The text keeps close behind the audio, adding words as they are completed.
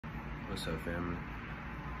What's up, family?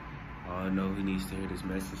 I know who needs to hear this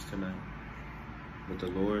message tonight, but the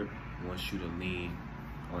Lord wants you to lean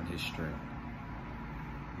on His strength.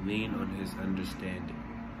 Lean on His understanding.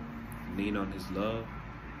 Lean on His love.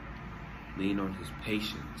 Lean on His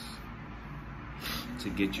patience to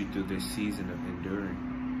get you through this season of enduring.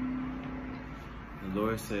 The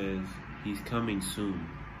Lord says He's coming soon.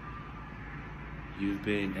 You've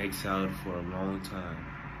been exiled for a long time.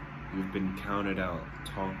 You've been counted out,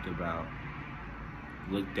 talked about,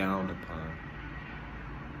 looked down upon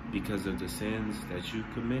because of the sins that you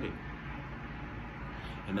committed.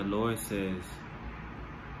 And the Lord says,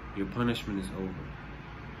 your punishment is over.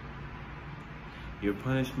 Your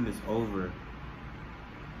punishment is over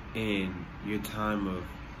and your time of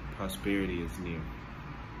prosperity is near.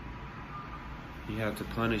 He had to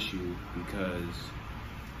punish you because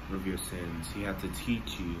of your sins. He had to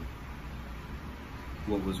teach you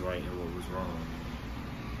what was right and what was wrong.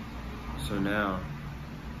 So now,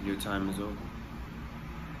 your time is over.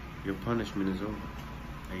 Your punishment is over,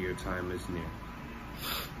 and your time is near.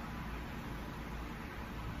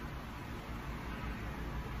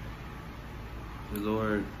 The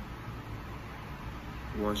Lord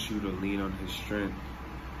wants you to lean on His strength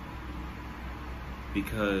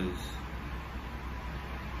because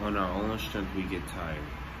on our own strength we get tired.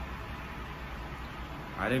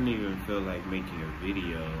 I didn't even feel like making a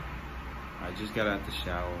video. I just got out the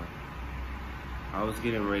shower. I was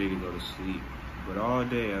getting ready to go to sleep. But all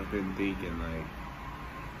day I've been thinking like,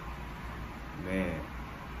 man,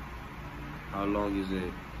 how long is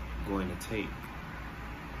it going to take?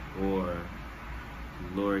 Or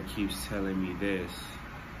the Lord keeps telling me this,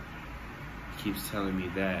 keeps telling me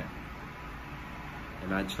that.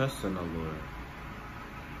 And I trust in the Lord.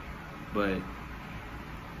 But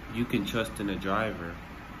you can trust in a driver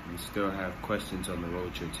and still have questions on the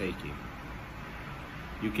road you're taking.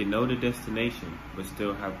 You can know the destination, but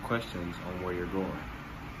still have questions on where you're going.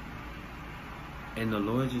 And the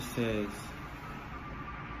Lord just says,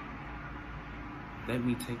 let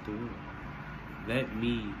me take the wheel. Let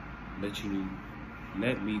me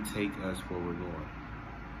take us where we're going.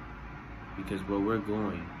 Because where we're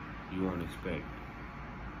going, you won't expect.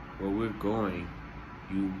 Where we're going,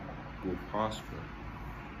 you will prosper.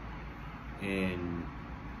 And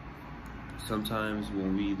sometimes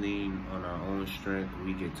when we lean on our own strength,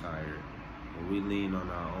 we get tired. When we lean on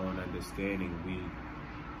our own understanding, we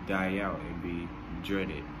die out and be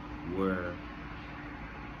dreaded. We're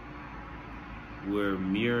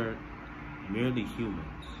merely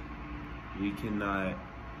humans. We cannot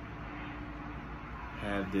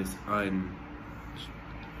have this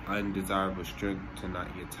undesirable strength to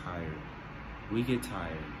not get tired. We get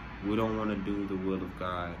tired. We don't want to do the will of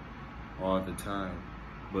God all the time.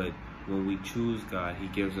 But when we choose God, He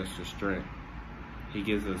gives us the strength. He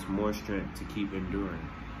gives us more strength to keep enduring.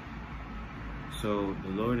 So the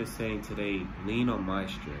Lord is saying today, lean on my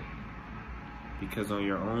strength. Because on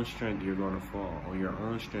your own strength, you're going to fall. On your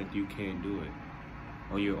own strength, you can't do it.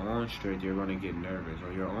 On your own strength, you're going to get nervous.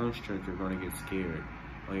 On your own strength, you're going to get scared.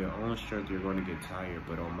 On your own strength, you're going to get tired.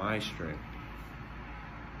 But on my strength,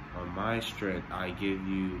 I give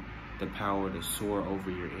you the power to soar over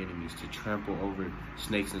your enemies, to trample over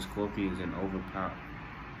snakes and scorpions and overpower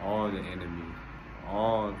all the enemy,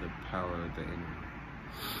 all the power of the enemy.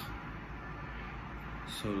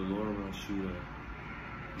 So the Lord wants you to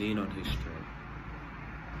lean on His strength.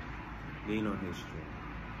 Lean on His strength.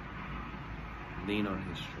 Lean on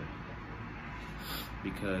His strength.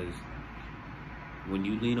 Because when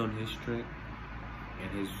you lean on His strength,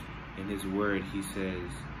 in His word, He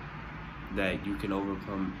says that you can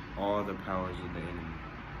overcome all the powers of the enemy.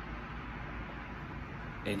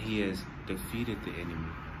 And He has defeated the enemy.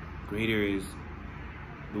 Greater is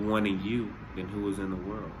the one in you than who is in the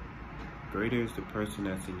world. Greater is the person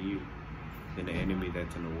that's in you than the enemy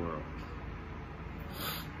that's in the world.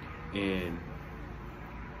 And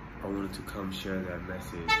I wanted to come share that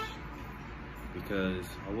message because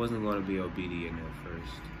I wasn't going to be obedient at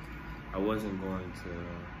first. I wasn't going to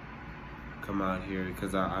come out here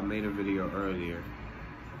because I made a video earlier,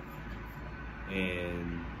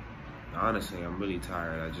 and honestly I'm really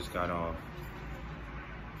tired. I just got off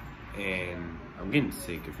and I'm getting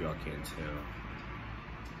sick, if y'all can't tell.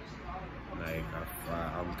 Like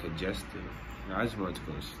I'm congested. I just wanted to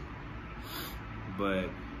go to sleep, but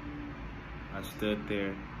I stood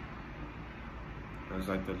there. I was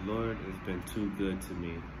like, the Lord has been too good to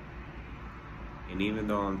me, and even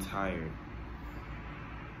though I'm tired,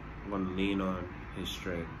 I'm going to lean on His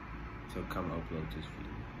strength to come upload this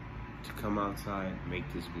video, to come outside, make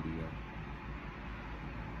this video,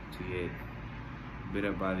 to get bit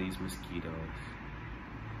up by these mosquitoes,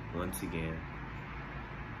 once again.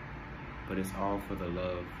 But it's all for the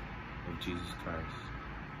love of Jesus Christ.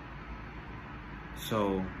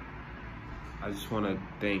 So, I just want to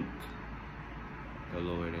thank the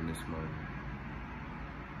Lord in this moment.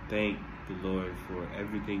 Thank the Lord for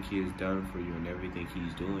everything He has done for you and everything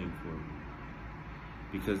He's doing for you.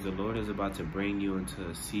 Because the Lord is about to bring you into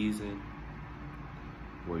a season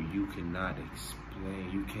where you cannot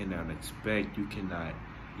explain, you cannot expect, you cannot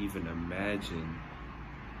even imagine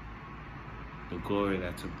the glory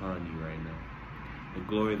that's upon you right now. The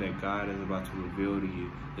glory that God is about to reveal to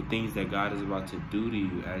you. The things that God is about to do to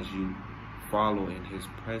you as you follow in His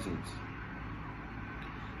presence.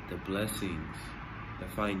 The blessings, the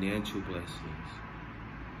financial blessings,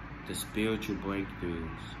 the spiritual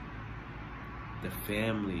breakthroughs, the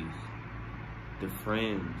families, the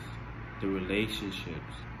friends, the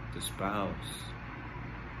relationships, the spouse,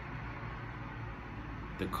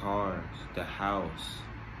 the cars, the house.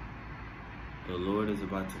 The Lord is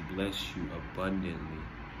about to bless you abundantly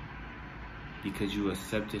because you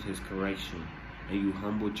accepted His correction and you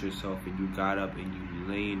humbled yourself and you got up and you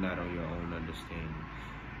leaned not on your own understanding.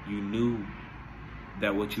 You knew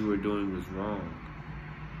that what you were doing was wrong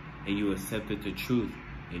and you accepted the truth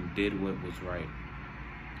and did what was right.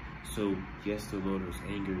 So yes, the Lord was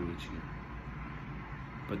angry with you,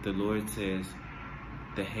 but the Lord says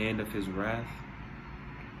the hand of His wrath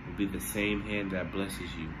will be the same hand that blesses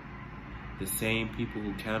you. The same people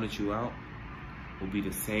who counted you out will be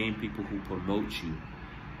the same people who promote you.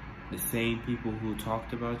 The same people who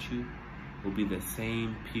talked about you will be the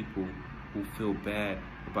same people who feel bad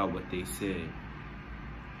about what they said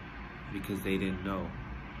because they didn't know.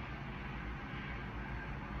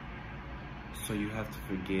 So you have to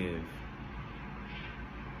forgive.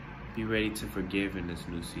 Be ready to forgive in this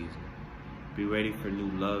new season. Be ready for new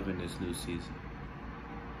love in this new season.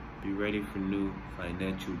 Be ready for new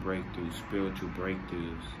financial breakthroughs, spiritual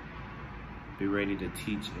breakthroughs. Be ready to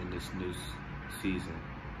teach in this new season.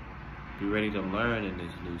 Be ready to learn in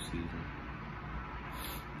this new season.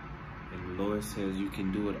 And the Lord says you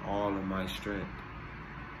can do it all in my strength.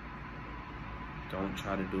 Don't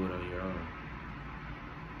try to do it on your own.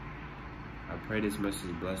 I pray this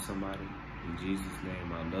message bless somebody. In Jesus'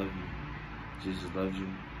 name, I love you. Jesus loves you.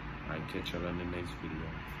 I'll catch y'all on the next video.